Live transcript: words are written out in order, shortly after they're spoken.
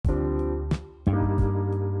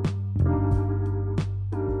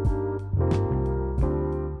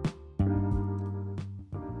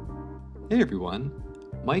Hey everyone,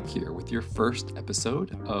 Mike here with your first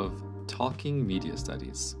episode of Talking Media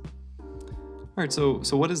Studies. Alright, so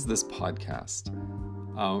what is this podcast?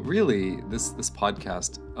 Really, this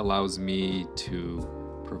podcast allows me to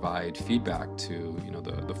provide feedback to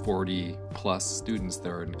the 40 plus students that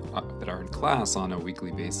are in class on a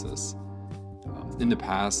weekly basis. In the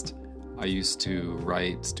past, I used to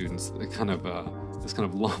write students this kind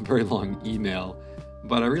of very long email.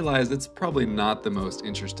 But I realized it's probably not the most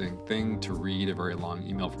interesting thing to read a very long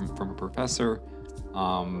email from a professor.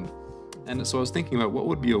 And so I was thinking about what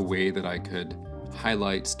would be a way that I could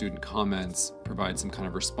highlight student comments, provide some kind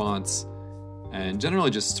of response, and generally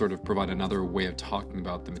just sort of provide another way of talking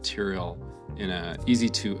about the material in an easy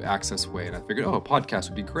to access way. And I figured, a podcast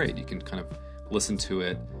would be great. You can kind of listen to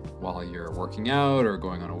it while you're working out or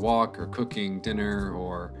going on a walk or cooking dinner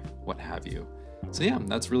or what have you. So yeah,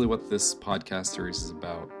 that's really what this podcast series is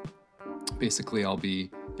about. Basically, I'll be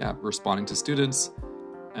responding to students,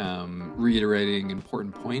 reiterating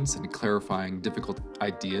important points and clarifying difficult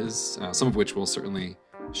ideas, some of which will certainly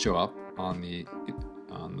show up on the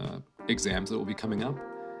exams that will be coming up.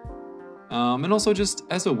 And also just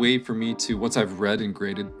as a way for me to, once I've read and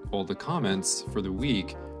graded all the comments for the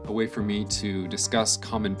week, a way for me to discuss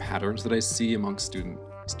common patterns that I see amongst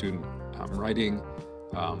student writing.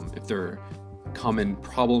 If there are common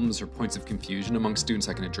problems or points of confusion among students,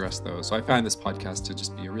 I can address those. So I find this podcast to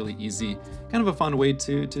just be a really easy, kind of a fun way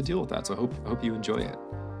to deal with that. So I hope you enjoy it.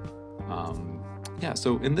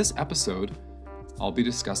 So in this episode, I'll be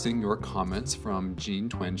discussing your comments from Jean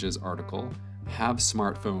Twenge's article, Have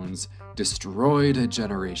Smartphones Destroyed a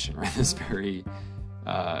Generation? Right? This very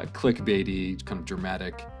clickbaity, kind of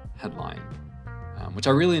dramatic headline, which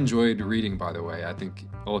I really enjoyed reading, by the way. I think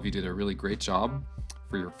all of you did a really great job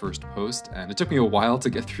for your first post, and it took me a while to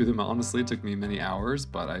get through them. Honestly, it took me many hours,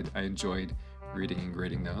 but I enjoyed reading and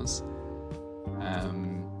grading those.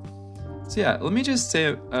 Let me just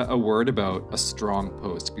say a word about a strong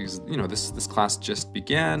post, because this class just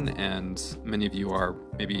began, and many of you are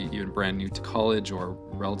maybe even brand new to college or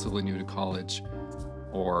relatively new to college,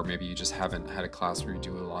 or maybe you just haven't had a class where you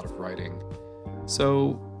do a lot of writing.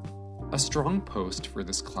 So a strong post for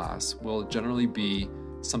this class will generally be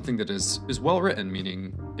something that is well written,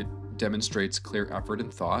 meaning it demonstrates clear effort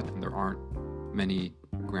and thought, and there aren't many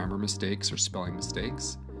grammar mistakes or spelling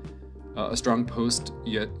mistakes. A strong post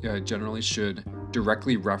generally should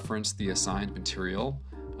directly reference the assigned material.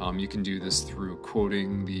 You can do this through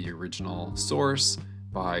quoting the original source,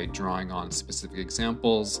 by drawing on specific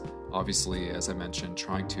examples. Obviously, as I mentioned,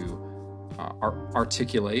 trying to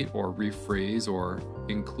articulate or rephrase or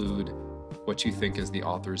include what you think is the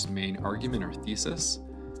author's main argument or thesis.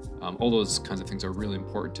 All those kinds of things are really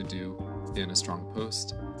important to do in a strong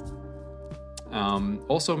post.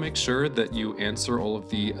 Also, make sure that you answer all of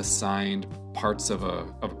the assigned parts of a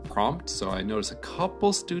prompt. So I noticed a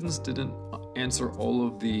couple students didn't answer all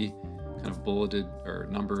of the kind of bulleted or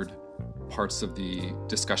numbered parts of the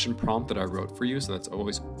discussion prompt that I wrote for you. So that's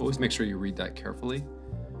always make sure you read that carefully.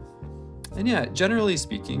 And generally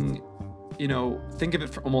speaking, think of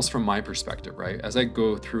it almost from my perspective, right? As I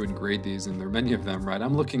go through and grade these, and there are many of them, right?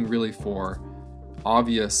 I'm looking really for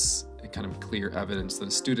obvious and kind of clear evidence that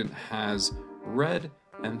a student has read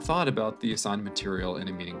and thought about the assigned material in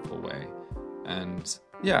a meaningful way. And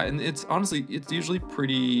it's usually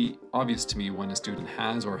pretty obvious to me when a student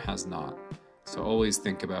has or has not. So always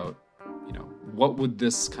think about, what would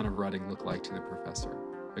this kind of writing look like to the professor?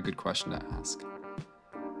 A good question to ask.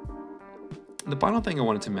 The final thing I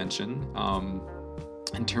wanted to mention,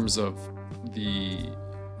 in terms of the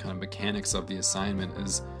kind of mechanics of the assignment,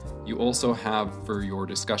 is you also have for your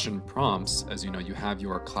discussion prompts, as you know, you have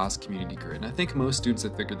your class community grid. And I think most students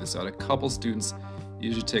have figured this out. A couple students, it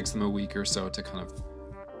usually takes them a week or so to kind of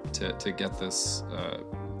to get this,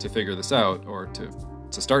 to figure this out, or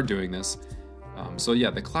to start doing this.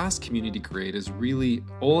 The class community grade is really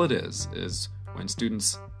all it is when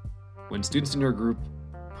students in your group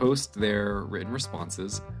post their written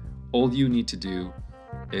responses, all you need to do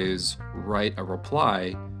is write a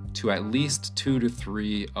reply to at least 2 to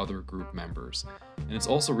 3 other group members. And it's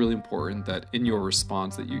also really important that in your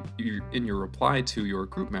response, that you in your reply to your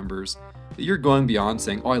group members, that you're going beyond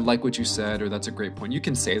saying, I like what you said, or that's a great point. You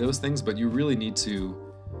can say those things, but you really need to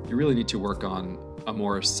work on a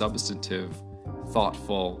more substantive,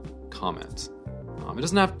 thoughtful comment. It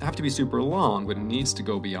doesn't have to be super long, but it needs to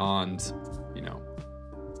go beyond,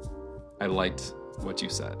 I liked what you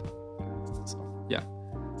said. So,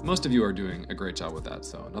 most of you are doing a great job with that,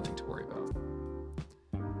 so nothing to worry about.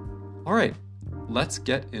 All right, let's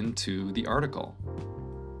get into the article.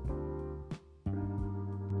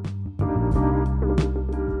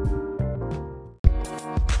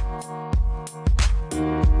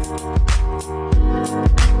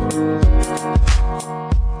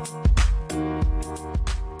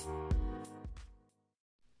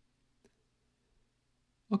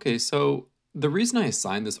 Okay, so the reason I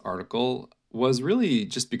assigned this article was really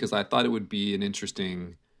just because I thought it would be an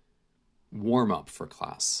interesting warm up for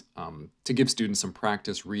class to give students some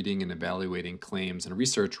practice reading and evaluating claims and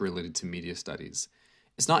research related to media studies.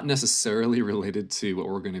 It's not necessarily related to what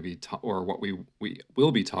we're going to be or what we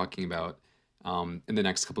will be talking about in the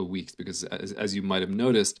next couple of weeks, because as you might have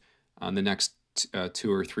noticed, on the next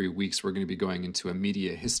 2 or 3 weeks, we're going to be going into a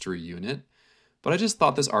media history unit. But I just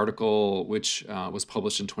thought this article, which was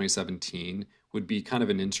published in 2017, would be kind of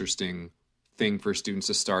an interesting thing for students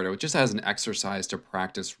to start out just as an exercise to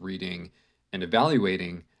practice reading and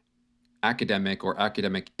evaluating academic or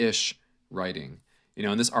academic-ish writing.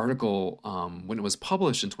 In this article, when it was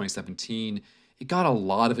published in 2017, it got a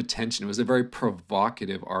lot of attention. It was a very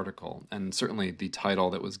provocative article, and certainly the title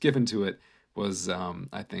that was given to it was,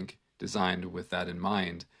 I think, designed with that in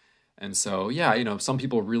mind. And so, yeah, some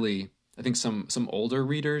people really, I think some older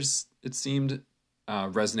readers, it seemed,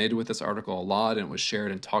 resonated with this article a lot, and it was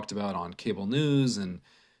shared and talked about on cable news and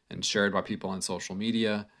shared by people on social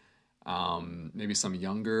media. Maybe some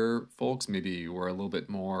younger folks maybe were a little bit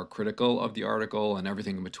more critical of the article and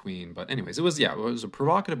everything in between. But anyways, it was a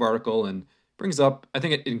provocative article and brings up, I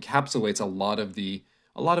think it encapsulates a lot of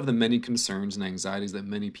the many concerns and anxieties that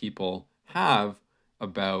many people have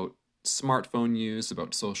about smartphone use,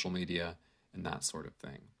 about social media, and that sort of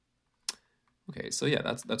thing. Okay, so yeah,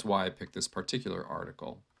 that's why I picked this particular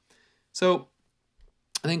article. So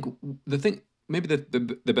I think maybe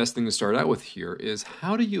the best thing to start out with here is,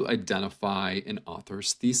 how do you identify an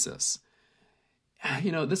author's thesis?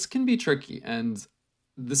 This can be tricky, and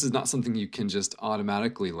this is not something you can just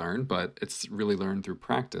automatically learn, but it's really learned through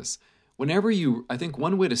practice. I think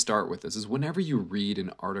one way to start with this is whenever you read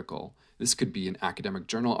an article. This could be an academic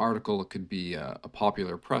journal article, it could be a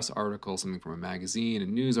popular press article, something from a magazine, a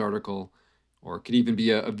news article, or it could even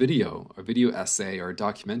be a video essay or a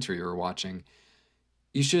documentary you're watching.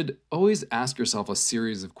 You should always ask yourself a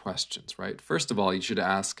series of questions, right? First of all, you should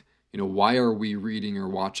ask, why are we reading or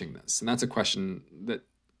watching this? And that's a question that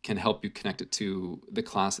can help you connect it to the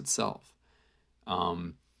class itself.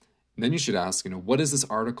 Then you should ask, what is this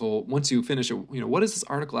article, once you finish it, what does this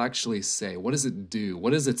article actually say? What does it do?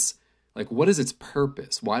 What is its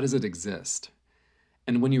purpose? Why does it exist?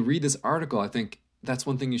 And when you read this article, I think that's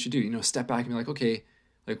one thing you should do. Step back and be like, okay,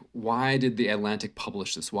 why did The Atlantic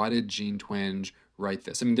publish this? Why did Jean Twenge write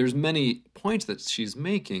this? I mean, there's many points that she's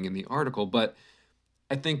making in the article, but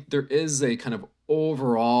I think there is a kind of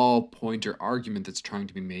overall point or argument that's trying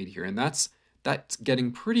to be made here, and that's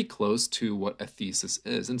getting pretty close to what a thesis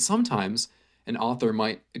is. And sometimes an author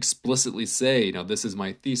might explicitly say, this is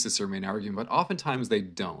my thesis or main argument, but oftentimes they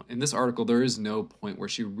don't. In this article, there is no point where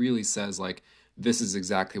she really says, this is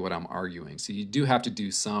exactly what I'm arguing. So you do have to do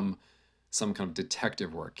some kind of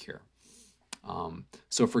detective work here.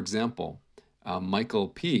 So for example, Michael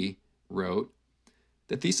P. wrote,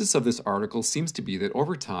 the thesis of this article seems to be that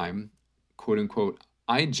over time, quote unquote,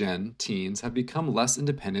 iGen teens have become less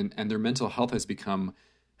independent and their mental health has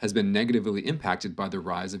been negatively impacted by the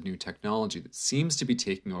rise of new technology that seems to be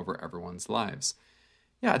taking over everyone's lives.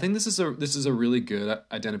 Yeah, I think this is a really good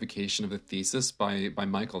identification of the thesis by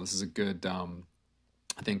Michael. This is a good,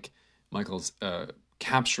 I think Michael's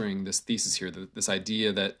capturing this thesis here, this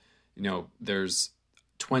idea that, there's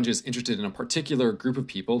Twenge is interested in a particular group of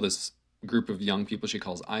people, this group of young people she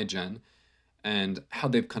calls iGen, and how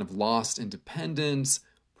they've kind of lost independence,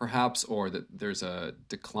 perhaps, or that there's a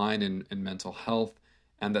decline in mental health,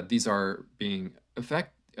 and that these are being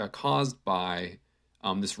caused by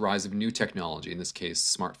this rise of new technology, in this case,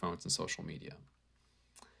 smartphones and social media.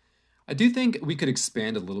 I do think we could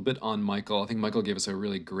expand a little bit on Michael. I think Michael gave us a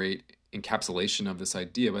really great encapsulation of this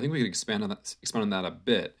idea, but I think we could expand on that a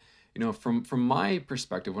bit. From my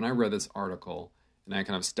perspective, when I read this article, and I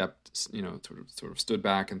kind of sort of stood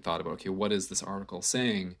back and thought about, okay, what is this article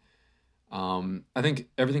saying? I think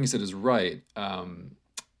everything he said is right,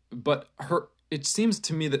 but it seems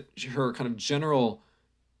to me that her kind of general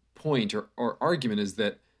point or argument is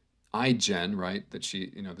that iGen, right, that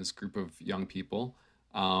she, this group of young people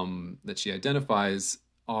that she identifies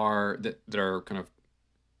that are kind of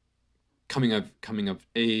coming of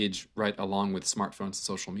age, right, along with smartphones and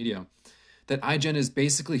social media, that iGen is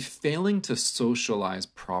basically failing to socialize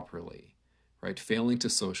properly, right? Failing to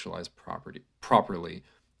socialize properly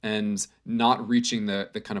and not reaching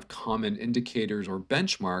the kind of common indicators or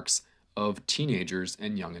benchmarks of teenagers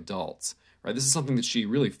and young adults, right? This is something that she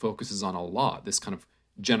really focuses on a lot, this kind of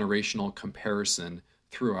generational comparison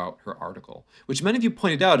throughout her article, which many of you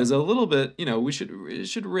pointed out is a little bit, it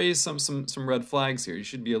should raise some red flags here. You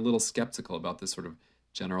should be a little skeptical about this sort of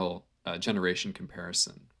general generation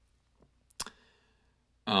comparison.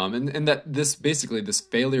 And that this basically this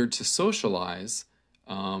failure to socialize,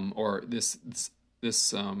 or this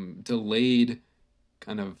delayed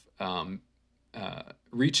kind of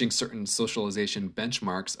reaching certain socialization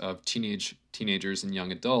benchmarks of teenagers and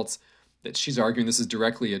young adults, that she's arguing this is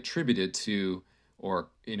directly attributed to, or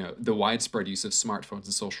the widespread use of smartphones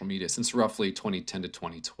and social media since roughly 2010 to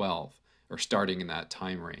 2012, or starting in that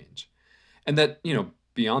time range. And that,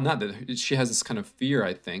 beyond that she has this kind of fear,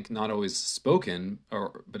 I think, not always spoken,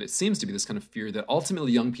 but it seems to be this kind of fear that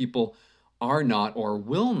ultimately young people are not or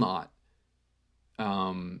will not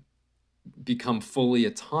become fully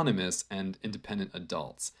autonomous and independent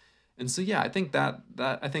adults. And so, yeah, I think that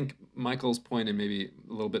I think Michael's point, and maybe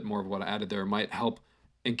a little bit more of what I added there, might help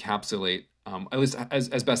encapsulate, at least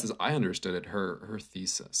as best as I understood it, her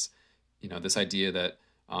thesis. This idea that,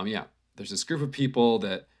 there's this group of people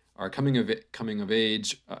that are coming of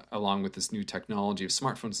age along with this new technology of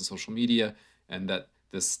smartphones and social media, and that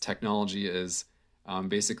this technology is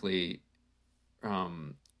basically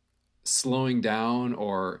slowing down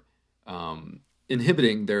or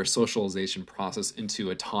inhibiting their socialization process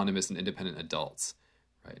into autonomous and independent adults,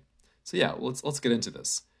 right? So yeah, let's get into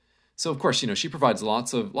this. So of course, she provides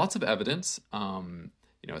lots of evidence,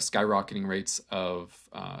 skyrocketing rates of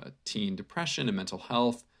teen depression and mental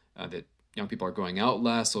health, that young people are going out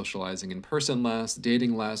less, socializing in person less,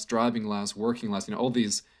 dating less, driving less, working less. All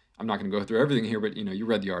these. I'm not going to go through everything here, but you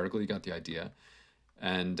read the article, you got the idea.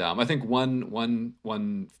 And I think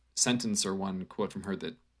one sentence or one quote from her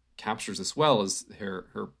that captures this well is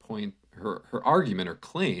her point, her argument or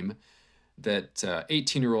claim that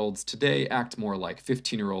 18-year-olds today act more like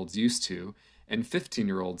 15-year-olds used to, and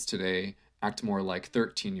 15-year-olds today act more like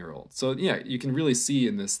 13-year-olds. So yeah, you can really see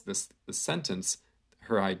in this sentence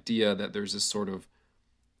her idea that there's this sort of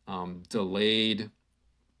delayed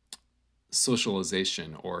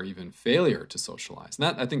socialization or even failure to socialize. And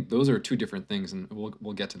that, I think those are two different things, and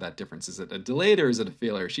we'll get to that difference. Is it a delayed or is it a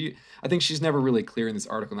failure? I think she's never really clear in this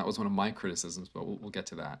article, and that was one of my criticisms, but we'll get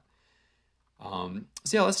to that.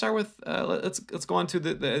 So yeah, let's start with let's go on to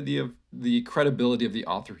the idea of the credibility of the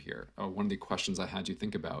author here. One of the questions I had you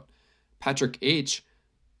think about. Patrick H.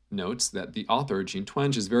 notes that the author, Jean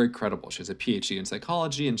Twenge, is very credible. She has a PhD in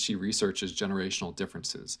psychology, and she researches generational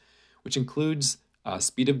differences, which includes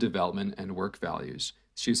speed of development and work values.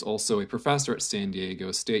 She's also a professor at San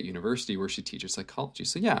Diego State University, where she teaches psychology.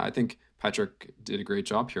 So yeah, I think Patrick did a great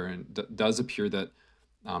job here, and does appear that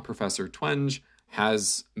Professor Twenge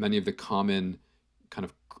has many of the common kind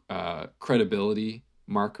of credibility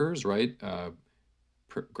markers, right?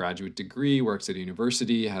 Graduate degree, works at a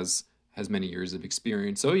university, has many years of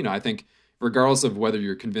experience. So, I think regardless of whether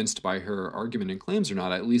you're convinced by her argument and claims or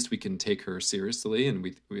not, at least we can take her seriously, and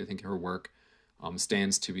we think her work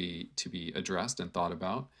stands to be addressed and thought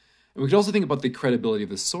about. And we could also think about the credibility of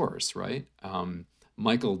the source, right?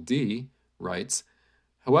 Michael D. writes,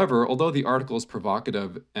 however, although the article is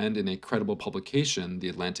provocative and in a credible publication, The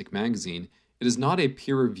Atlantic magazine, it is not a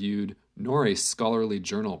peer-reviewed nor a scholarly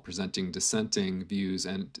journal presenting dissenting views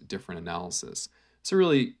and different analysis. It's a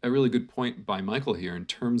really good point by Michael here in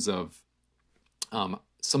terms of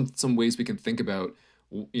some ways we can think about,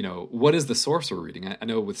 what is the source we're reading. I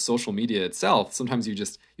know with social media itself, sometimes you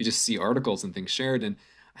just see articles and things shared, and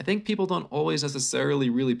I think people don't always necessarily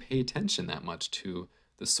really pay attention that much to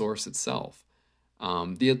the source itself.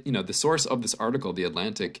 The source of this article, The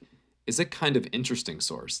Atlantic, is a kind of interesting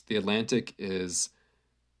source. The Atlantic is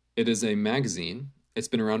a magazine. It's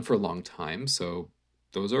been around for a long time, so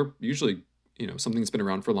those are usually, something that's been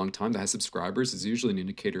around for a long time that has subscribers is usually an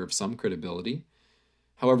indicator of some credibility.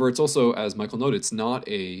 However, it's also, as Michael noted, it's not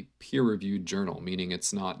a peer-reviewed journal, meaning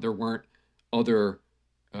there weren't other,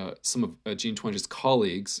 some of Jean Twenge's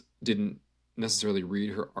colleagues didn't necessarily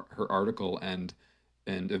read her article and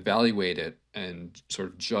evaluate it and sort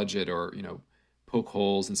of judge it or, poke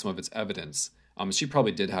holes in some of its evidence. She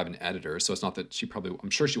probably did have an editor, so it's not that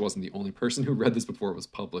I'm sure she wasn't the only person who read this before it was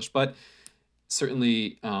published, but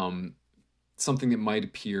certainly something that might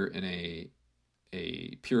appear in a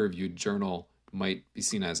peer-reviewed journal might be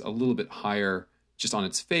seen as a little bit higher just on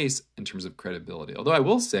its face in terms of credibility. Although I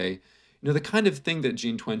will say, the kind of thing that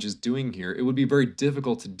Jean Twenge is doing here, it would be very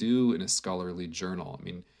difficult to do in a scholarly journal. I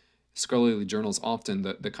mean, scholarly journals often,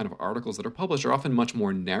 the kind of articles that are published are often much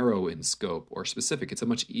more narrow in scope or specific. It's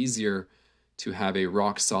much easier to have a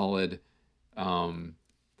rock-solid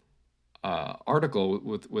article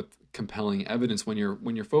with compelling evidence when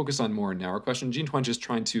you're focused on more narrow questions. Jean Twenge is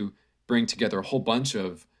trying to bring together a whole bunch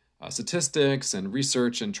of statistics and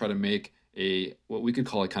research and try to make what we could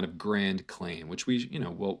call a kind of grand claim, which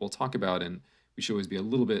we'll talk about, and we should always be a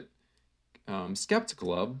little bit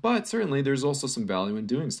skeptical of, but certainly there's also some value in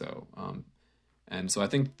doing so. And so I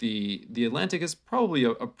think the Atlantic is probably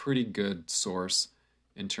a pretty good source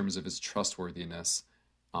in terms of its trustworthiness.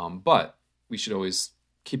 But we should always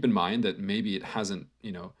keep in mind that maybe it hasn't,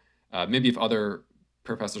 maybe if other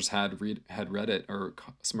professors had read it, or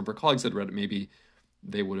some of our colleagues had read it, maybe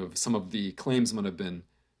they would have, some of the claims would have been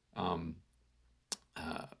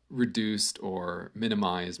reduced or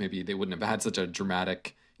minimized. Maybe they wouldn't have had such a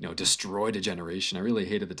dramatic, destroyed a generation. I really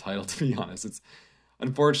hated the title, to be honest. It's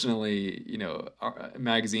unfortunately,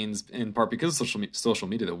 magazines, in part because of social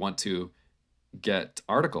media that want to get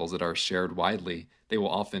articles that are shared widely, they will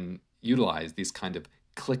often utilize these kind of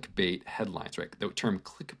clickbait headlines, right? The term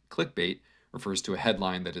clickbait refers to a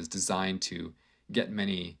headline that is designed to get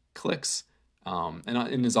many clicks,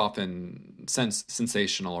 and is often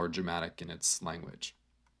sensational or dramatic in its language.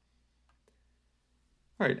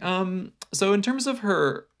 All right. So in terms of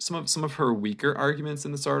some of her weaker arguments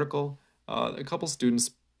in this article, a couple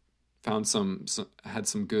students had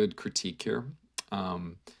some good critique here.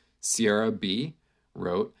 Sierra B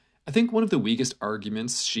wrote, I think one of the weakest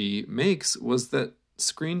arguments she makes was that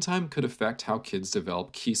screen time could affect how kids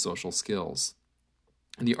develop key social skills.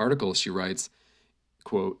 In the article, she writes,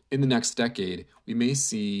 quote, in the next decade, we may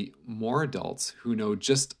see more adults who know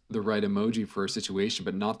just the right emoji for a situation,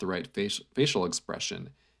 but not the right facial expression,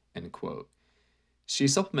 end quote. She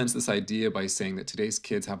supplements this idea by saying that today's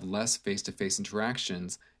kids have less face-to-face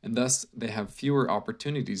interactions, and thus they have fewer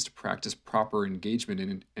opportunities to practice proper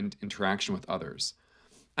engagement and interaction with others.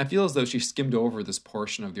 I feel as though she skimmed over this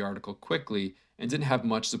portion of the article quickly and didn't have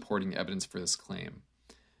much supporting evidence for this claim.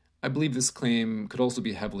 I believe this claim could also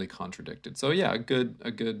be heavily contradicted. So yeah, a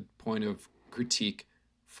good point of critique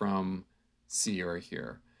from Sierra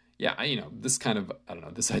here. Yeah, this kind of,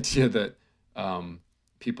 this idea that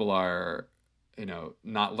people are,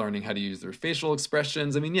 not learning how to use their facial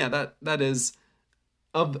expressions. I mean, yeah, that is,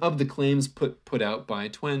 of the claims put out by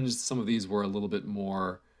Twenge, some of these were a little bit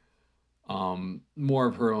more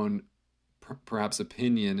of her own perhaps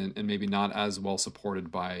opinion, and maybe not as well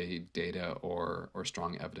supported by data or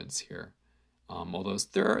strong evidence here. Although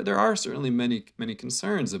there are certainly many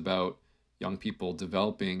concerns about young people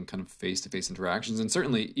developing kind of face-to-face interactions, and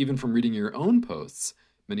certainly even from reading your own posts,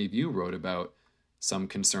 many of you wrote about some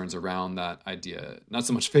concerns around that idea. Not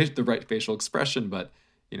so much the right facial expression, but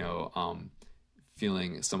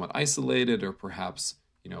feeling somewhat isolated, or perhaps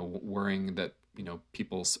worrying that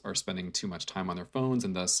people are spending too much time on their phones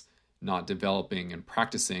and thus not developing and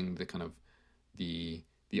practicing the kind of the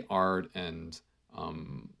art and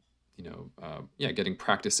getting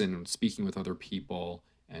practice in speaking with other people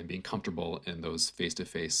and being comfortable in those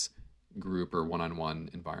face-to-face group or one-on-one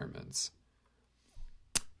environments.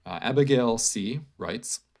 Abigail C.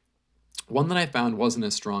 writes, one that I found wasn't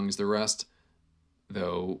as strong as the rest,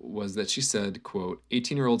 though, was that she said, quote,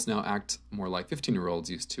 18-year-olds now act more like 15-year-olds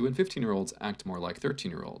used to, and 15-year-olds act more like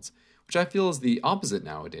 13-year-olds, which I feel is the opposite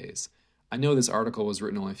nowadays. I know this article was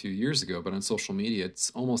written only a few years ago, but on social media, it's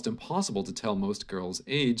almost impossible to tell most girls'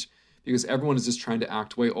 age because everyone is just trying to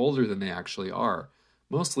act way older than they actually are,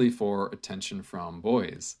 mostly for attention from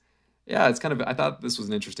boys. Yeah, it's kind of, I thought this was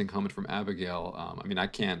an interesting comment from Abigail. I'm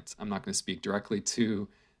not going to speak directly to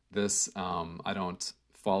this. I don't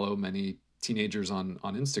follow many teenagers on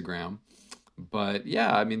Instagram, but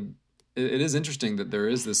yeah, it is interesting that there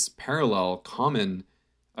is this parallel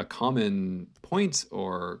a common point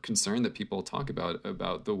or concern that people talk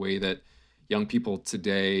about the way that young people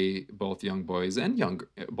today, both young girls and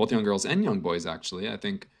young boys, actually, I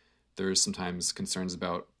think there's sometimes concerns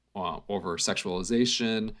about over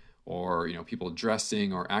sexualization, or people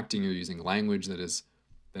dressing or acting or using language that is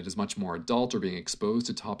much more adult, or being exposed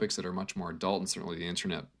to topics that are much more adult, and certainly the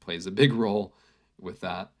internet plays a big role with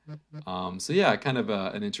that. So yeah, kind of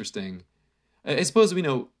an interesting. I suppose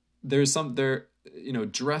there's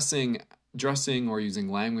dressing or using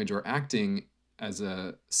language or acting as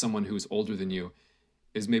someone who's older than you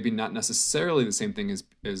is maybe not necessarily the same thing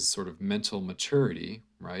as sort of mental maturity,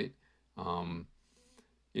 right?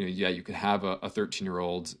 You could have a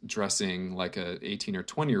 13-year-old dressing like a 18 or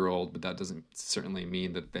 20-year-old, but that doesn't certainly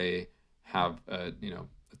mean that they have a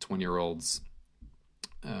 20-year-old's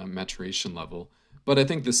maturation level. But I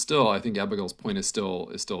think Abigail's point is still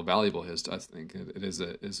valuable. I think it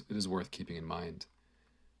is worth keeping in mind.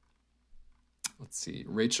 Let's see.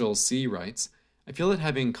 Rachel C. writes, I feel that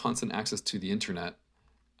having constant access to the internet.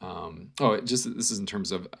 This is in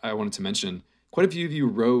terms of, I wanted to mention, quite a few of you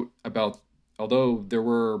wrote about. Although there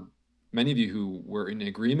were many of you who were in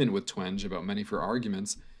agreement with Twenge about many of her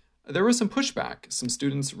arguments, there was some pushback. Some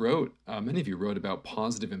students wrote, many of you wrote about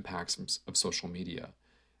positive impacts of social media.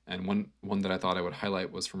 And one that I thought I would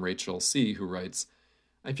highlight was from Rachel C., who writes,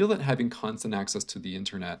 I feel that having constant access to the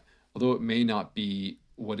internet, although it may not be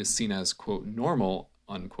what is seen as, quote, normal,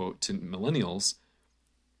 unquote, to millennials,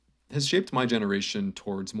 has shaped my generation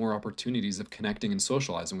towards more opportunities of connecting and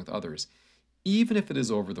socializing with others, even if it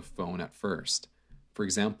is over the phone at first. For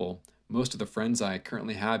example, most of the friends I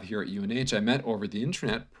currently have here at UNH I met over the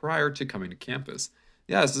internet prior to coming to campus.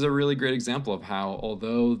 Yeah, this is a really great example of how,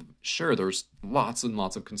 although sure, there's lots and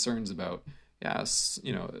lots of concerns about, yes,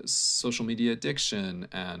 social media addiction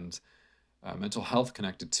and mental health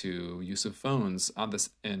connected to use of phones on this,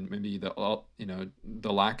 and maybe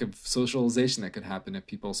the lack of socialization that could happen if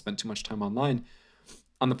people spend too much time online.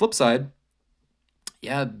 On the flip side,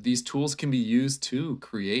 yeah, these tools can be used to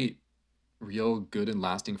create real good and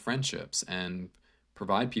lasting friendships and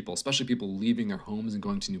provide people, especially people leaving their homes and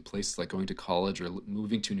going to new places, like going to college or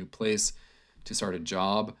moving to a new place to start a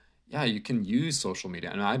job. Yeah, you can use social media,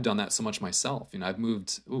 and I've done that so much myself. I've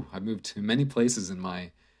moved to many places in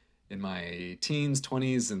my teens,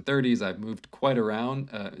 20s, and 30s. I've moved quite around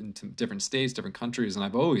into different states, different countries, and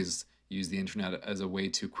I've always used the internet as a way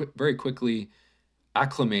to very quickly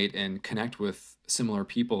acclimate and connect with similar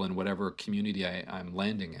people in whatever community I'm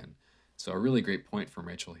landing in. So a really great point from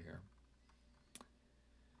Rachel here.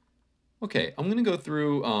 Okay, I'm going to go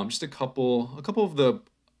through just a couple of the.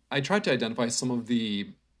 I tried to identify some of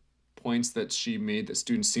the points that she made that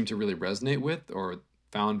students seem to really resonate with or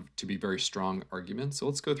found to be very strong arguments. So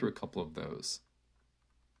let's go through a couple of those.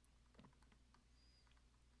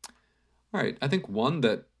 All right, I think one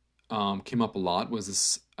that came up a lot was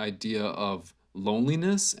this idea of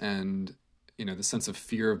loneliness and the sense of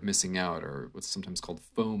fear of missing out, or what's sometimes called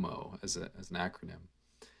FOMO as an acronym.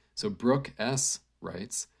 So Brooke S.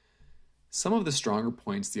 writes, some of the stronger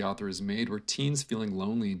points the author has made were teens feeling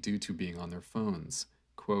lonely due to being on their phones.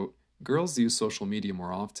 Quote, girls use social media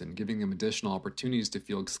more often, giving them additional opportunities to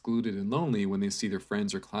feel excluded and lonely when they see their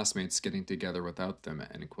friends or classmates getting together without them,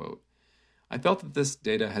 end quote. I felt that this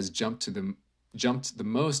data has jumped the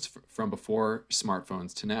most from before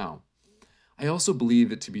smartphones to now. I also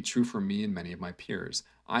believe it to be true for me and many of my peers.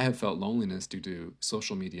 I have felt loneliness due to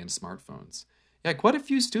social media and smartphones. Yeah, quite a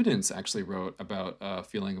few students actually wrote about a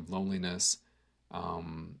feeling of loneliness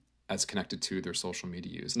as connected to their social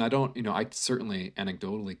media use. And I certainly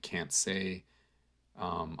anecdotally can't say,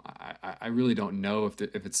 I really don't know if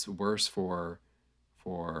it's worse for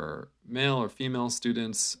male or female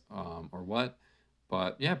students or what.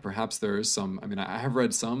 But yeah, perhaps there is some, I have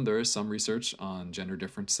read there is some research on gender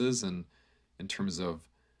differences and in terms of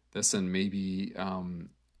this, and maybe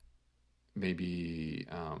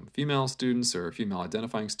female students or female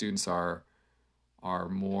identifying students are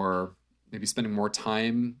more maybe spending more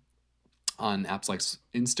time on apps like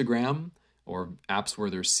Instagram or apps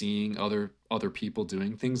where they're seeing other people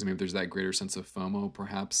doing things. Maybe there's that greater sense of FOMO,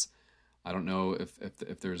 perhaps. I don't know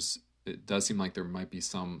if there's. It does seem like there might be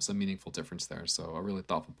some meaningful difference there. So a really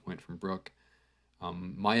thoughtful point from Brooke.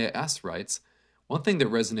 Maya S. writes, one thing that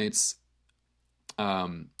resonates.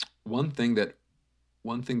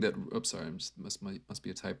 Oops, sorry, must be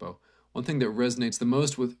a typo. One thing that resonates the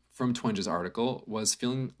most from Twenge's article was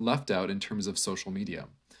feeling left out in terms of social media.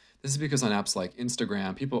 This is because on apps like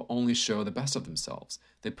Instagram, people only show the best of themselves.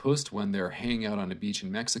 They post when they're hanging out on a beach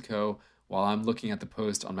in Mexico, while I'm looking at the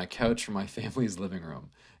post on my couch from my family's living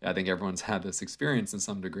room. I think everyone's had this experience in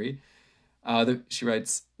some degree. She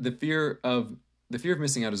writes, the fear of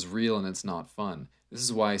missing out is real and it's not fun. This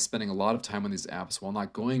is why spending a lot of time on these apps while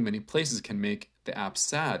not going many places can make the app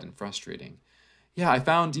sad and frustrating. Yeah, I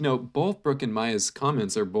found, both Brooke and Maya's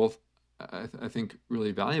comments are both, I think,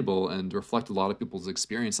 really valuable and reflect a lot of people's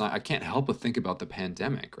experience. I can't help but think about the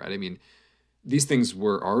pandemic, right? I mean, these things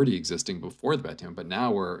were already existing before the pandemic, but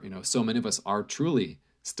now so many of us are truly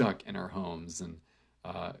stuck in our homes, and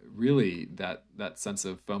really that sense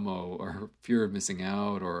of FOMO or fear of missing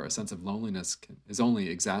out or a sense of loneliness is only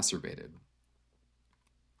exacerbated.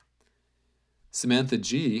 Samantha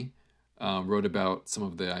G. Wrote about some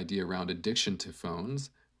of the idea around addiction to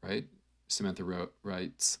phones, right? Samantha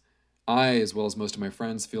writes, I, as well as most of my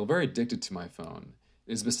friends, feel very addicted to my phone.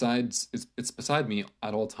 It's beside me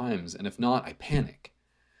at all times, and if not, I panic.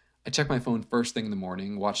 I check my phone first thing in the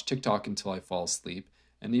morning, watch TikTok until I fall asleep,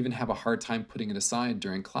 and even have a hard time putting it aside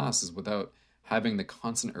during classes without having the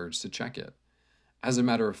constant urge to check it. As a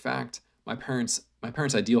matter of fact, my parents'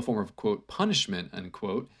 ideal form of, quote, punishment,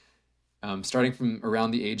 unquote, starting from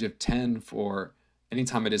around the age of 10 for any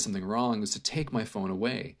time I did something wrong, was to take my phone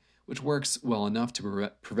away, which works well enough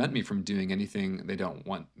to prevent me from doing anything they don't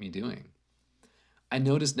want me doing. I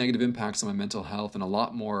noticed negative impacts on my mental health and a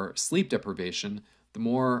lot more sleep deprivation the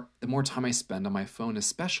more time I spend on my phone,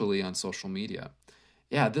 especially on social media.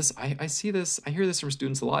 Yeah, I see this, I hear this from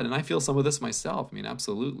students a lot, and I feel some of this myself. I mean,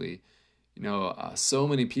 absolutely. So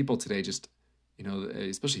many people today just,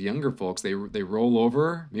 especially younger folks, they roll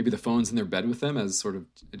over. Maybe the phone's in their bed with them, as sort of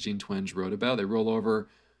Jean Twenge wrote about. They roll over.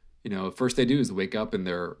 First they do is wake up and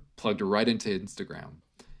they're plugged right into Instagram.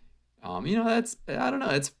 That's, I don't know.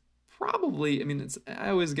 It's probably, I mean, I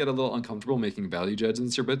always get a little uncomfortable making value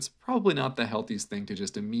judgments here, but it's probably not the healthiest thing to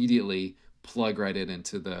just immediately plug right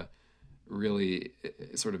into the really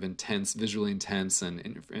sort of intense, visually intense, and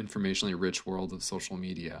informationally rich world of social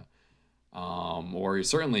media. Or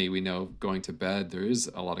certainly, we know going to bed, there is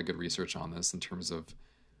a lot of good research on this in terms of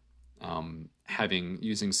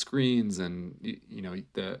using screens and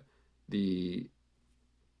the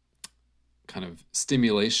kind of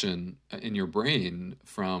stimulation in your brain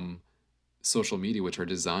from social media, which are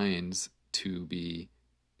designed to be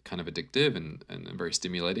kind of addictive and very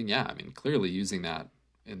stimulating. Yeah, I mean, clearly using that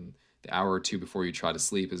in the hour or two before you try to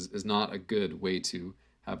sleep is not a good way to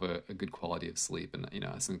have a good quality of sleep. And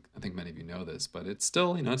I think many of you know this, but it's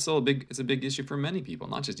still it's a big issue for many people,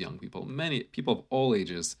 not just young people. Many people of all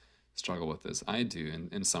ages struggle with this. I do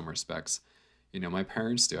in some respects. My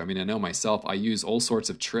parents do. I mean, I know myself, I use all sorts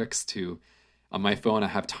of tricks on my phone. I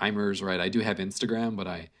have timers, right? I do have Instagram, but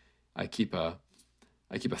I keep a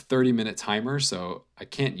 30-minute timer, so I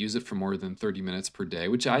can't use it for more than 30 minutes per day,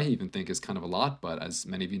 which I even think is kind of a lot, but as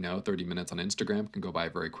many of you know, 30 minutes on Instagram can go by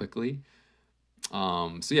very quickly.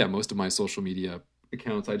 So yeah, most of my social media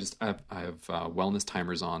accounts, I have wellness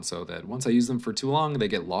timers on, so that once I use them for too long, they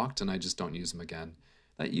get locked and I just don't use them again.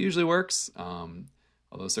 That usually works,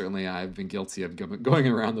 although certainly I've been guilty of going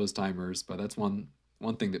around those timers, but that's one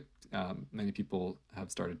thing that many people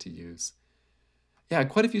have started to use. Yeah,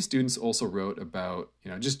 quite a few students also wrote about,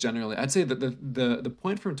 just generally, I'd say that the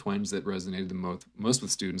point from Twenge that resonated the most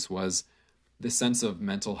with students was the sense of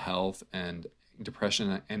mental health and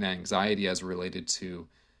depression and anxiety as related to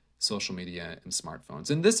social media and smartphones.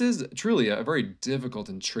 And this is truly a very difficult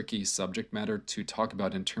and tricky subject matter to talk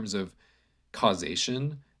about in terms of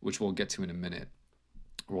causation, which we'll get to in a minute.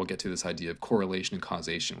 We'll get to this idea of correlation and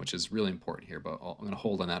causation, which is really important here, but I'm going to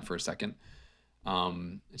hold on that for a second.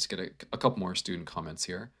 Let's get a couple more student comments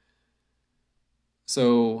here.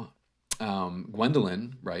 So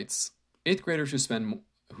Gwendolyn writes, 8th graders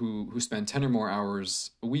who spend 10 or more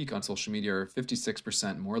hours a week on social media are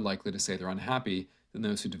 56% more likely to say they're unhappy than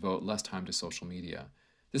those who devote less time to social media.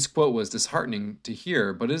 This quote was disheartening to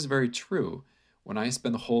hear, but it is very true. When I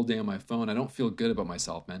spend the whole day on my phone, I don't feel good about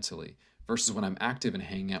myself mentally. Versus when I'm active and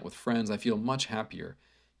hanging out with friends, I feel much happier.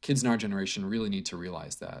 Kids in our generation really need to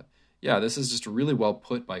realize that. Yeah, this is just really well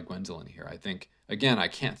put by Gwendolyn here. I think, again, I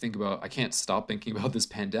can't stop thinking about this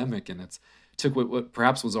pandemic, and it's took what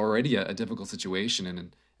perhaps was already a difficult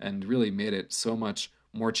situation and really made it so much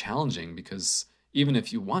more challenging, because even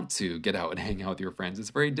if you want to get out and hang out with your friends, it's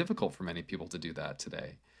very difficult for many people to do that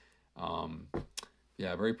today.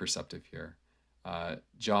 Yeah, very perceptive here.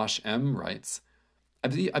 Josh M. writes,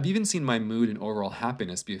 I've even seen my mood and overall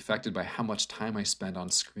happiness be affected by how much time I spend on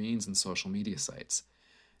screens and social media sites.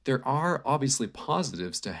 There are obviously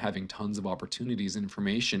positives to having tons of opportunities and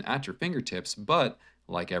information at your fingertips, but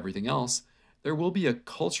like everything else, there will be a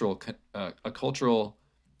cultural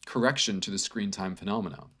correction to the screen time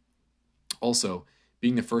phenomena. Also,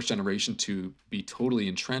 being the first generation to be totally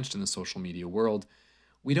entrenched in the social media world,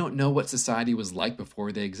 we don't know what society was like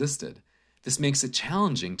before they existed. This makes it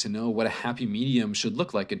challenging to know what a happy medium should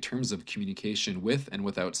look like in terms of communication with and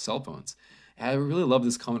without cell phones. I really love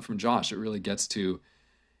this comment from Josh. It really gets to,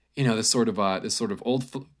 this sort of old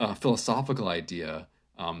philosophical idea.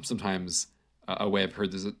 Sometimes a way I've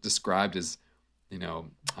heard this described is,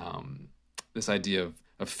 this idea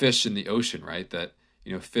of fish in the ocean, right? That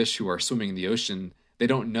fish who are swimming in the ocean, they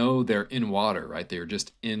don't know they're in water, right? They're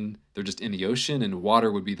just in the ocean, and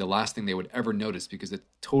water would be the last thing they would ever notice because it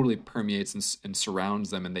totally permeates and surrounds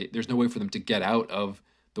them, and there's no way for them to get out of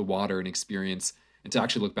the water and experience and to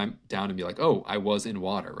actually look back down and be like, oh, I was in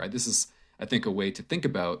water, right? This is, I think, a way to think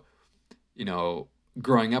about,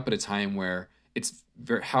 growing up at a time where it's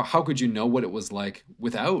very, how could you know what it was like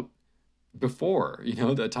before,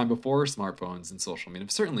 the time before smartphones and social media?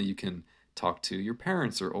 Certainly you can talk to your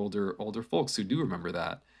parents or older folks who do remember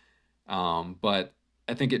that. But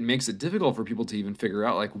I think it makes it difficult for people to even figure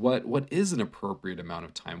out like what is an appropriate amount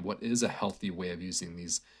of time? What is a healthy way of using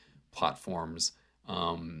these platforms?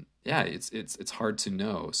 Yeah, it's hard to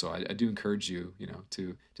know. So I do encourage you,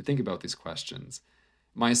 to think about these questions.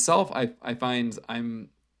 Myself, I find I'm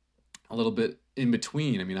a little bit in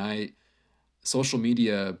between. I mean, social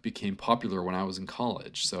media became popular when I was in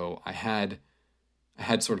college. So I had I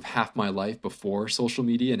had sort of half my life before social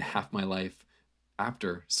media and half my life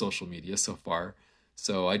after social media so far.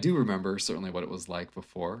 So I do remember certainly what it was like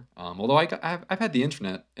before. Although I've had the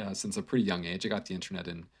internet since a pretty young age. I got the internet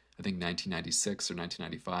in, I think, 1996 or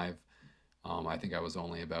 1995. I think I was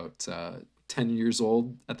only about 10 years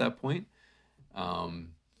old at that point.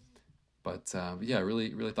 Um, but yeah,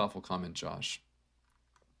 really, really thoughtful comment, Josh.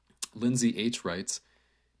 Lindsay H. writes,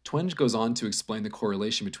 Twenge goes on to explain the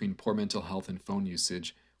correlation between poor mental health and phone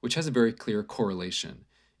usage, which has a very clear correlation.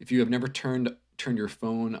 If you have never turned your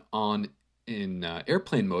phone on in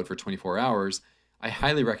airplane mode for 24 hours, I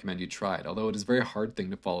highly recommend you try it, although it is a very hard thing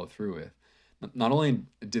to follow through with. Not only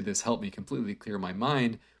did this help me completely clear my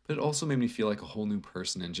mind, but it also made me feel like a whole new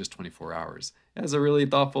person in just 24 hours. That's a really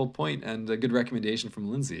thoughtful point and a good recommendation from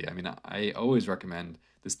Lindsay. I mean, I always recommend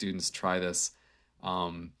the students try this.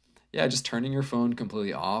 Yeah, just turning your phone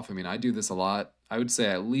completely off. I mean, I do this a lot. I would say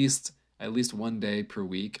at least one day per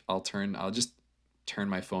week, I'll just turn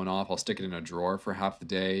my phone off. I'll stick it in a drawer for half the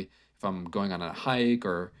day. If I'm going on a hike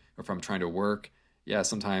or if I'm trying to work, yeah,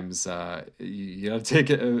 sometimes you have to take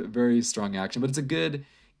a very strong action. But it's a good,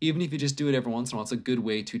 even if you just do it every once in a while, it's a good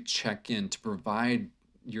way to check in, to provide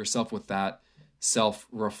yourself with that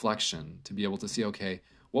self-reflection, to be able to see, okay,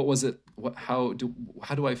 what was it? How do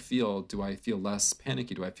I feel? Do I feel less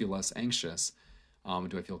panicky? Do I feel less anxious?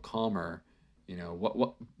 Do I feel calmer? You know,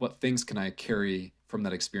 what things can I carry from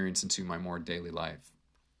that experience into my more daily life?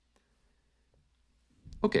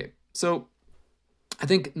 Okay, so I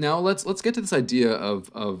think now let's get to this idea of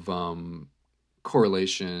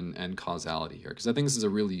correlation and causality here, because I think this is a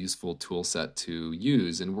really useful tool set to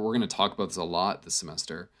use, and we're going to talk about this a lot this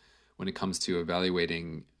semester when it comes to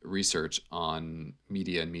evaluating research on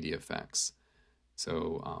media and media effects.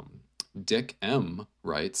 So Dick M.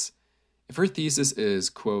 writes, if her thesis is,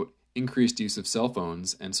 quote, increased use of cell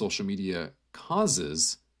phones and social media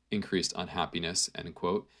causes increased unhappiness, end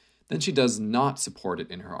quote, then she does not support it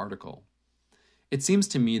in her article. It seems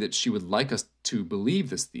to me that she would like us to believe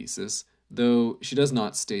this thesis, though she does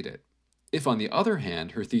not state it. If, on the other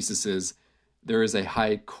hand, her thesis is there is a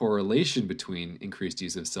high correlation between increased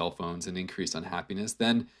use of cell phones and increased unhappiness,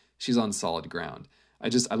 then she's on solid ground. I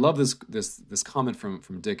love this comment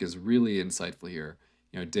from Dick is really insightful here.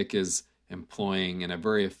 You know, Dick is employing in a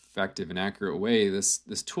very effective and accurate way this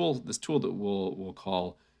tool that we'll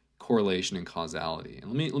call correlation and causality.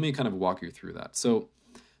 And let me kind of walk you through that. So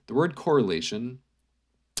the word correlation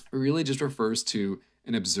really just refers to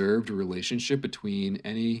an observed relationship between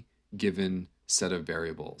any given set of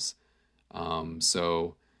variables.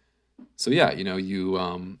 So yeah,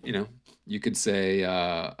 you could say,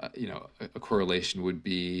 a correlation would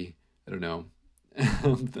be, I don't know,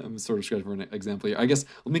 I'm sort of scratching for an example here. I guess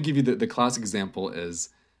let me give you the classic example is,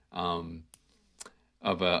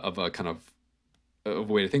 of a kind of a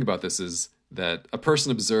way to think about this is that a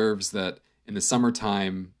person observes that in the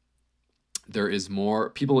summertime, there is more,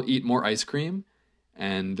 people eat more ice cream,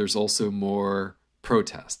 and there's also more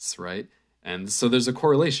protests, right? And so there's a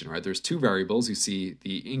correlation, right? There's two variables. You see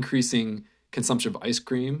the increasing consumption of ice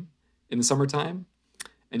cream in the summertime,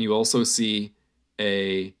 and you also see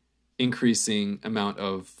a increasing amount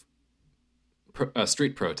of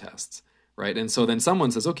street protests, right? And so then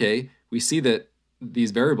someone says, okay, we see that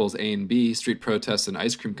these variables, A and B, street protests and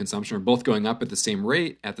ice cream consumption, are both going up at the same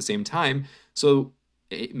rate at the same time. So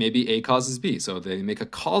maybe A causes B. So they make a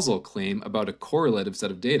causal claim about a correlative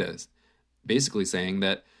set of data, basically saying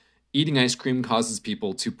that eating ice cream causes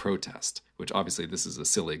people to protest, which obviously this is a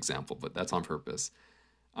silly example, but that's on purpose.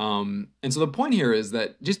 And so the point here is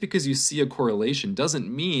that just because you see a correlation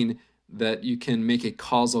doesn't mean that you can make a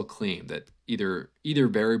causal claim that either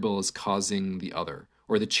variable is causing the other,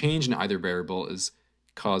 or the change in either variable is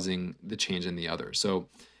causing the change in the other. So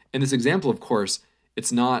in this example, of course,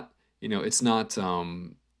 it's not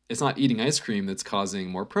eating ice cream that's causing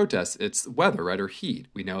more protests. It's weather, right, or heat.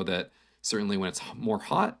 We know that certainly when it's more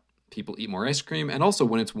hot, people eat more ice cream, and also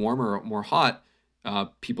when it's warmer or more hot,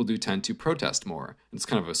 people do tend to protest more. It's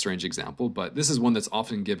kind of a strange example, but this is one that's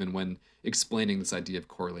often given when explaining this idea of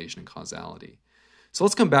correlation and causality. So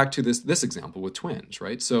let's come back to this example with Twenge,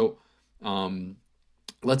 right? So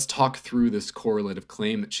let's talk through this correlative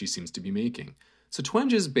claim that she seems to be making. So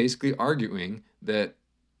Twenge is basically arguing that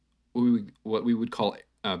what we would call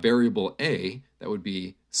variable A, that would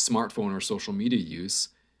be smartphone or social media use,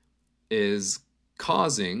 is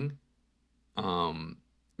causing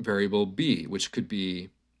variable B, which could be,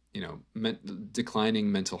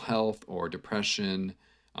 declining mental health or depression.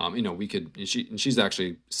 She's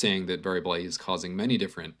actually saying that variable A is causing many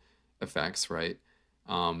different effects, right?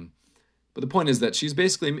 But the point is that she's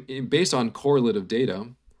basically, based on correlative data,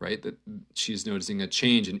 right? That she's noticing a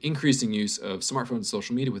change, an increasing use of smartphones and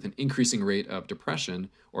social media with an increasing rate of depression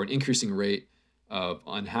or an increasing rate of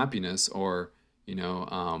unhappiness or,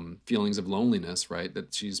 feelings of loneliness, right?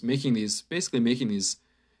 That she's basically making these,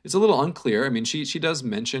 it's a little unclear. I mean, she does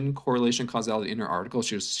mention correlation causality in her article.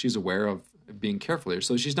 She's aware of being careful here.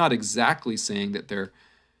 So she's not exactly saying that they're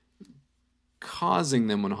causing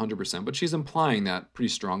them 100%, but she's implying that pretty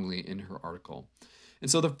strongly in her article.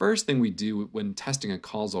 And so the first thing we do when testing a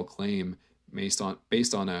causal claim based on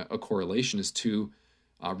a correlation is to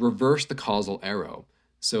reverse the causal arrow.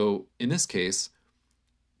 So in this case,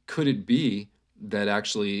 could it be that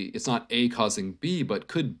actually it's not A causing B, but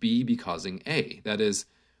could B be causing A? That is,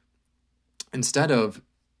 instead of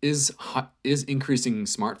is increasing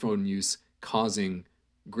smartphone use causing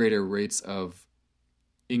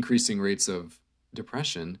increasing rates of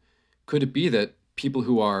depression, could it be that people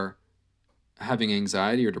who are having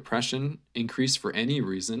anxiety or depression increase for any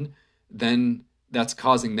reason, then that's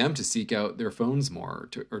causing them to seek out their phones more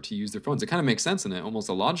or to use their phones? It kind of makes sense in almost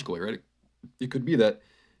a logical way, right? It could be that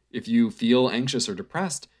if you feel anxious or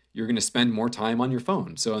depressed, you're going to spend more time on your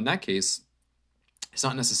phone. So in that case, it's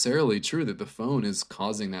not necessarily true that the phone is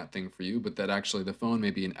causing that thing for you, but that actually the phone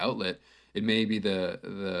may be an outlet. It may be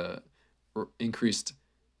the increased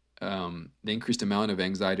amount of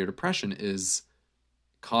anxiety or depression is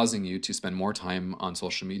causing you to spend more time on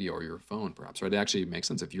social media or your phone, perhaps. Right? It actually makes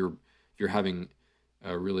sense if you're having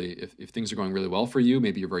if things are going really well for you,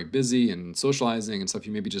 maybe you're very busy and socializing and stuff,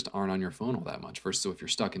 you maybe just aren't on your phone all that much. First, so if you're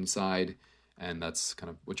stuck inside and that's kind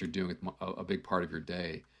of what you're doing with a big part of your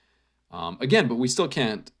day. Again, but we still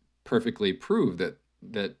can't perfectly prove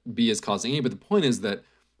that B is causing A. But the point is that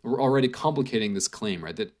we're already complicating this claim,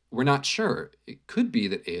 right? That we're not sure. It could be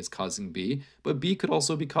that A is causing B, but B could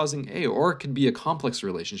also be causing A, or it could be a complex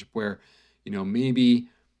relationship where, maybe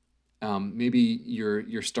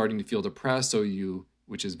you're starting to feel depressed,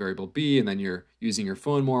 which is variable B, and then you're using your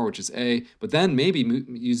phone more, which is A. But then maybe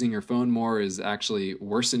using your phone more is actually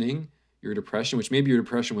worsening your depression, which maybe your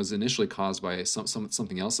depression was initially caused by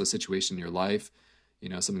something else, a situation in your life,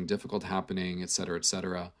 something difficult happening, et cetera, et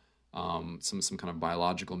cetera. Some kind of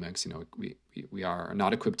biological mix. We are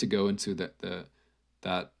not equipped to go into the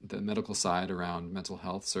medical side around mental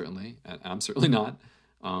health, certainly, and I'm certainly not.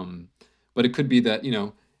 But it could be that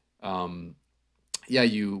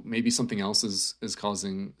maybe something else is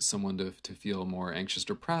causing someone to feel more anxious,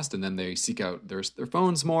 depressed, and then they seek out their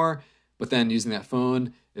phones more. But then using that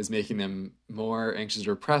phone is making them more anxious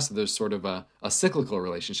or depressed. So there's sort of a cyclical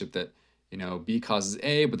relationship that, B causes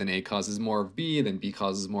A, but then A causes more of B, then B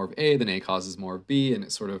causes more of A, then A causes more of B, and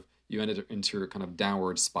it's sort of, you end up into a kind of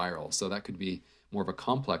downward spiral. So that could be more of a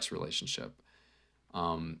complex relationship.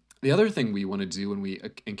 The other thing we want to do when we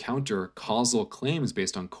encounter causal claims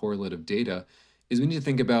based on correlative data is we need to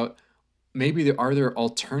think about maybe are there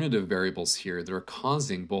alternative variables here that are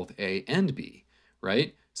causing both A and B,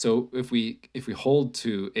 right? So if we hold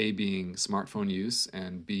to A being smartphone use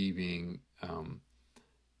and B being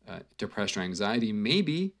depression or anxiety,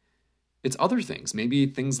 maybe it's other things. Maybe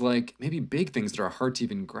big things that are hard to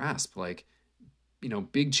even grasp, like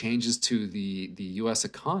big changes to the U.S.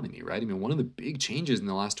 economy, right? I mean, one of the big changes in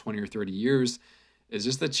the last 20 or 30 years is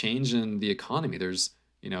just the change in the economy. There's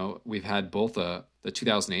we've had both the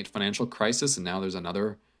 2008 financial crisis, and now there's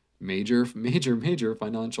another major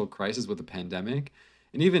financial crisis with the pandemic.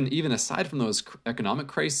 And even aside from those economic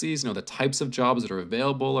crises, the types of jobs that are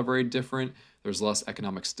available are very different. There's less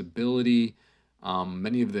economic stability.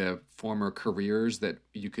 Many of the former careers that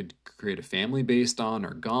you could create a family based on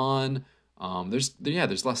are gone. There's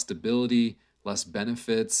less stability, less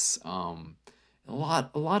benefits. A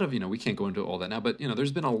lot of we can't go into all that now, but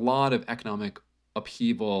there's been a lot of economic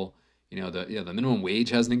upheaval. The minimum wage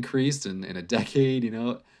hasn't increased in a decade.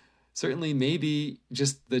 Certainly maybe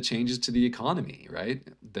just the changes to the economy, right?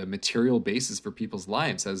 The material basis for people's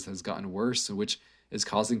lives has gotten worse, which is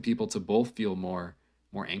causing people to both feel more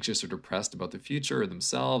anxious or depressed about the future or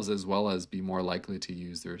themselves, as well as be more likely to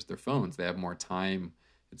use their phones. They have more time,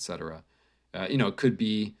 etc. It could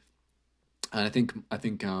be, and I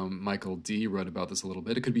think Michael D. wrote about this a little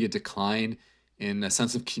bit. It could be a decline in a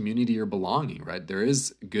sense of community or belonging, right? There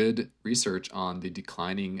is good research on the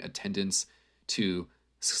declining attendance to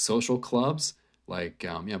social clubs like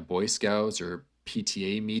Boy Scouts or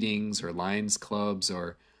PTA meetings or Lions clubs,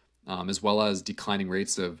 or as well as declining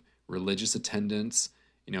rates of religious attendance.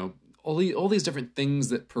 All these different things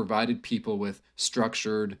that provided people with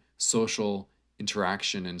structured social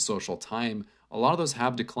interaction and social time. A lot of those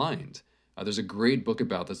have declined. There's a great book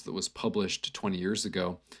about this that was published 20 years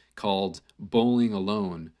ago called Bowling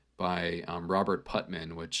Alone by Robert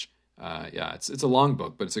Putnam, which Yeah, it's a long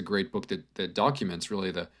book, but it's a great book that documents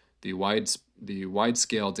really the wide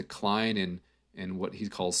scale decline in what he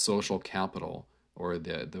calls social capital, or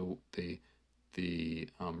the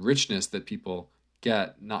richness that people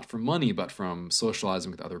get not from money but from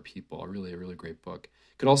socializing with other people. A really great book.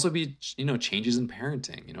 Could also be changes in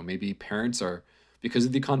parenting. Maybe parents are, because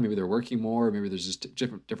of the economy, maybe they're working more. Maybe there's just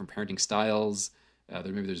different parenting styles.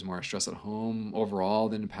 Maybe there's more stress at home overall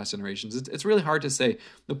than in past generations. It's really hard to say.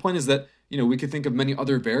 The point is that we could think of many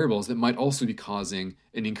other variables that might also be causing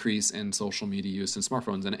an increase in social media use and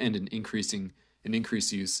smartphones, and an increasing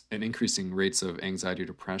rates of anxiety or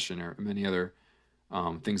depression, or many other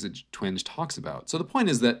things that Twenge talks about. So the point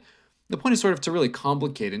is sort of to really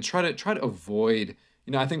complicate and try to avoid.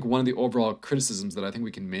 I think one of the overall criticisms that I think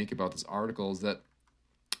we can make about this article is that,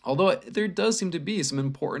 although there does seem to be some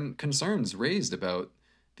important concerns raised about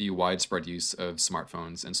the widespread use of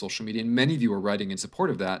smartphones and social media, and many of you are writing in support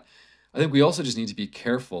of that, I think we also just need to be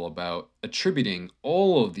careful about attributing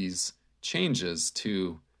all of these changes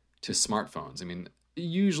to smartphones. I mean,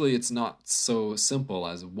 usually it's not so simple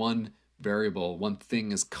as one variable, one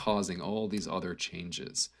thing is causing all these other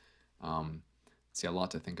changes. See, a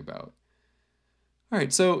lot to think about. All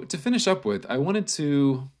right, so to finish up with, I wanted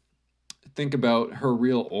to think about her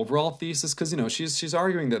real overall thesis, because she's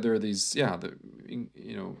arguing that there are these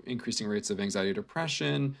increasing rates of anxiety,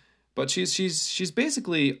 depression, but she's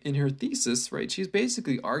basically, in her thesis, right, she's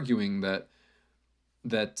basically arguing that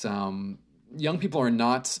young people are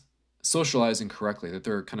not socializing correctly, that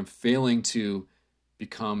they're kind of failing to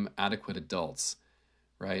become adequate adults,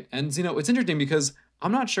 right? And it's interesting because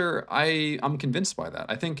I'm not sure I'm convinced by that.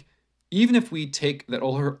 I think even if we take that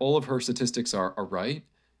all of her statistics are right,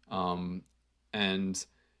 and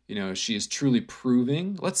she is truly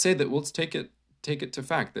proving, let's take it to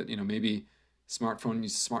fact that maybe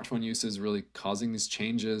smartphone use is really causing these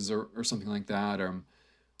changes, or something like that,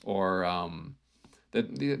 or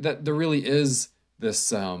that there really is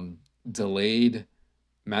this delayed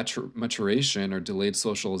maturation or delayed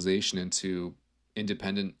socialization into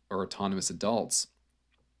independent or autonomous adults.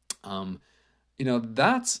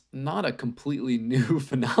 That's not a completely new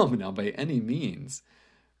phenomenon by any means,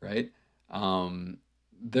 right?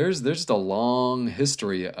 There's just a long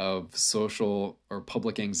history of social or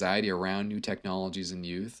public anxiety around new technologies in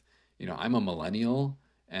youth. I'm a millennial,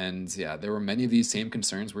 and yeah, there were many of these same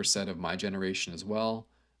concerns were said of my generation as well.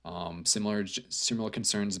 Similar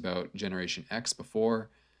concerns about Generation X before.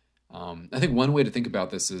 I think one way to think about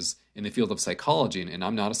this is in the field of psychology, and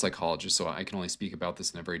I'm not a psychologist, so I can only speak about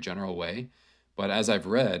this in a very general way. But as I've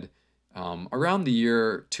read, around the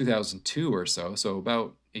year 2002 or so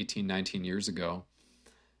about 18, 19 years ago,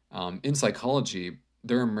 in psychology,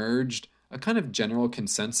 there emerged a kind of general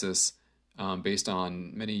consensus based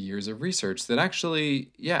on many years of research that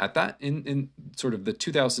actually, in sort of the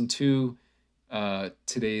 2002, that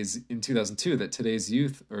today's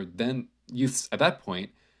youth, or then youths at that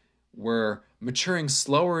point, were maturing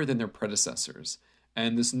slower than their predecessors.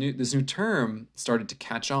 And this new term started to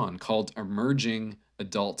catch on, called emerging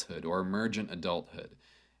adulthood or emergent adulthood.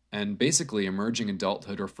 And basically, emerging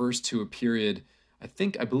adulthood refers to a period, I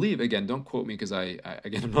believe, again, don't quote me because I'm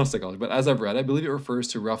not a psychologist, but as I've read, I believe it refers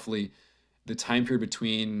to roughly the time period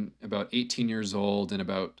between about 18 years old and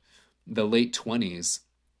about the late 20s,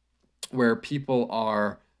 where people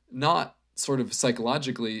are not sort of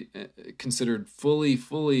psychologically considered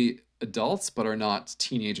fully adults, but are not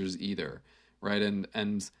teenagers either, right? And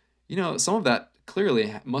some of that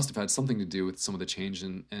clearly must have had something to do with some of the change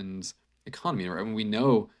in economy. Right? I mean, we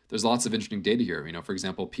know there's lots of interesting data here. For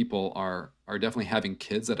example, people are definitely having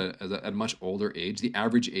kids at a much older age. The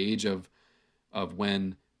average age of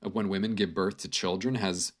when women give birth to children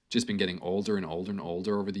has just been getting older and older and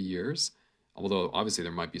older over the years. Although obviously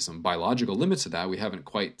there might be some biological limits to that. We haven't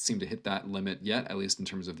quite seemed to hit that limit yet, at least in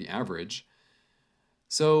terms of the average.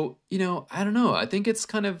 So, I don't know. I think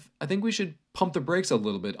we should pump the brakes a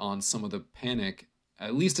little bit on some of the panic,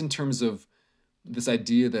 at least in terms of this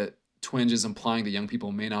idea that Twenge is implying that young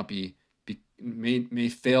people may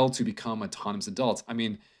fail to become autonomous adults. I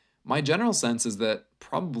mean, my general sense is that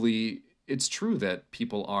probably it's true that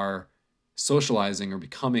people are socializing or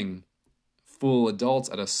becoming full adults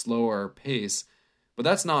at a slower pace, but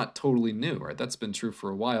that's not totally new, right? That's been true for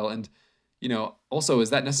a while. And, also, is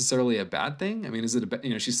that necessarily a bad thing? I mean, is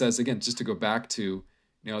it, she says, again, just to go back to,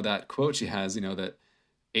 that quote she has, that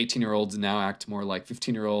 18-year-olds now act more like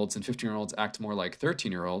 15-year-olds and 15-year-olds act more like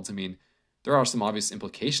 13-year-olds. I mean, there are some obvious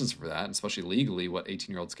implications for that, especially legally, what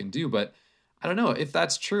 18-year-olds can do. But I don't know if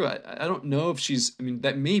that's true. I don't know if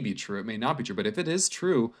that may be true. It may not be true. But if it is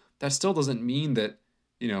true, that still doesn't mean that,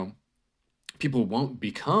 people won't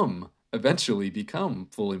eventually become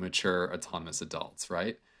fully mature autonomous adults,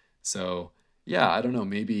 right? So yeah, I don't know,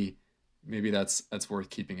 maybe that's worth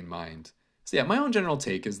keeping in mind. So yeah, my own general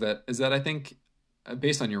take is that I think,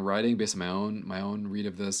 based on your writing, based on my own read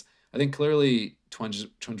of this, I think clearly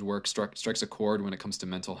Twenge work strikes a chord when it comes to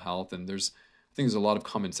mental health, and I think there's a lot of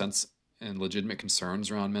common sense and legitimate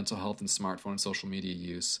concerns around mental health and smartphone and social media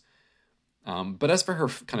use. But as for her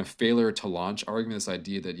kind of failure to launch argument, this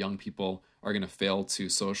idea that young people are going to fail to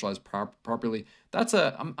socialize properly,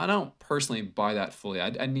 I don't personally buy that fully.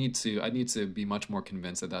 I need to be much more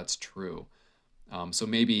convinced that that's true. So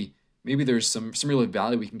maybe there's some real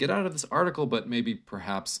value we can get out of this article, but maybe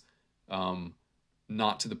perhaps um,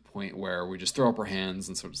 not to the point where we just throw up our hands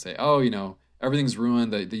and sort of say, oh, everything's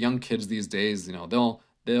ruined. The young kids these days,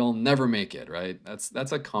 they'll never make it, right?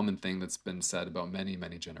 That's a common thing that's been said about many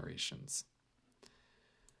generations.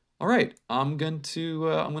 All right, I'm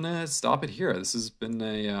gonna stop it here. This has been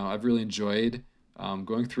I've really enjoyed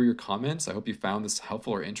going through your comments. I hope you found this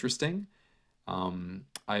helpful or interesting.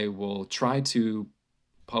 I will try to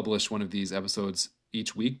publish one of these episodes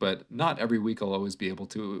each week, but not every week I'll always be able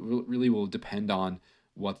to. It really will depend on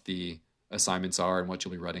what the assignments are and what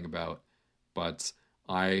you'll be writing about. But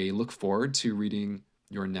I look forward to reading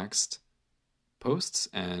your next posts,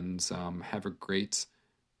 and have a great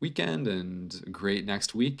weekend and a great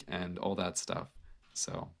next week and all that stuff.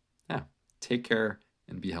 So, yeah, take care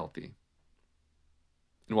and be healthy.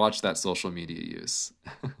 And watch that social media use.